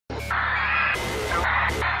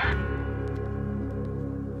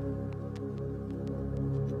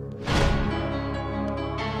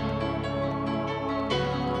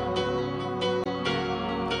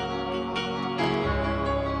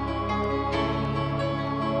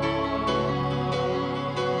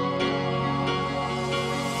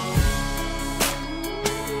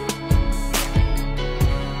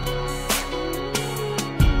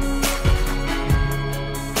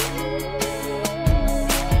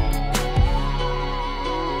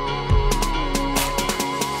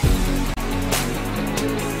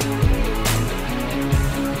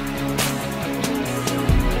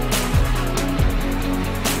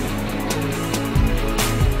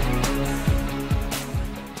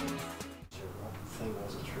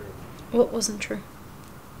What wasn't true?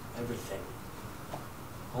 Everything. The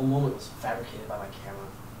whole moment was fabricated by my camera.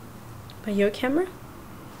 By your camera?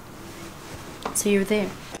 So you were there?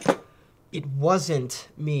 It wasn't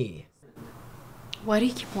me. Why do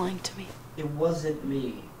you keep lying to me? It wasn't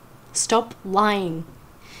me. Stop lying.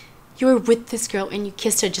 You were with this girl and you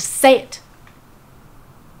kissed her. Just say it.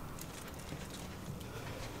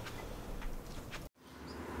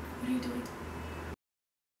 What are you doing?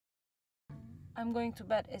 I'm going to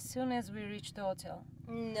bed as soon as we reach the hotel.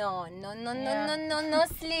 No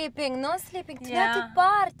sleeping. Tonight Yeah. we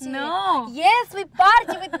party. No. Yes, we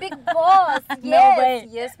party with Big Boss. Yes, No way.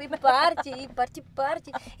 yes, we party.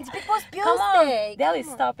 Party. It's Big Boss birthday. Come on, Deli,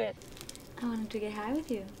 stop it. I wanted to get high with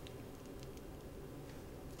you.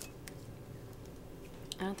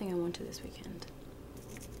 I don't think I want to this weekend.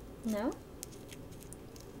 No?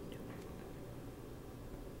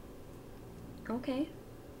 Okay.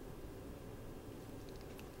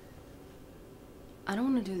 I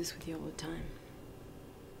don't want to do this with you all the time.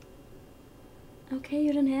 Okay,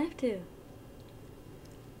 you don't have to.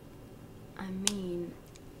 I mean,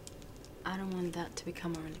 I don't want that to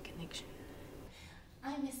become our only connection.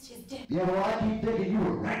 I missed his dick. Yeah, well, I keep thinking you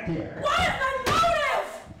were right there. What is the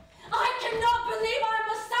motive? I cannot believe I'm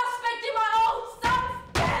a suspect in my own son's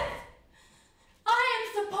death. I am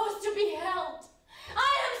supposed to be held.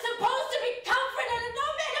 I am supposed to be comforted and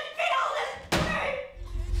not made to feel this pain.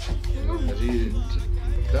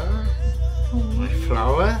 Marita, my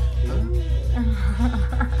flower.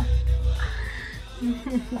 You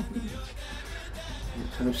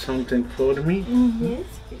have something for me? Yes,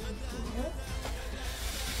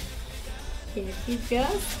 happy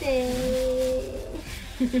birthday.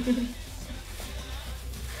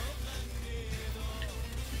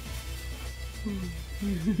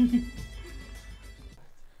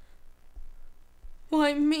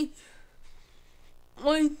 Why me?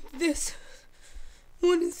 Why this?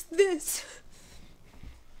 What is this?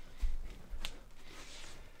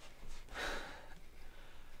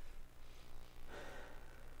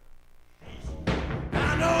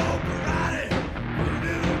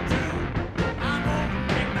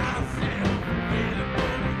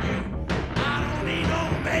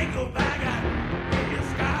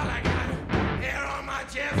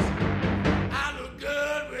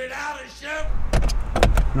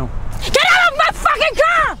 No. Get out of my fucking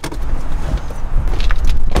car!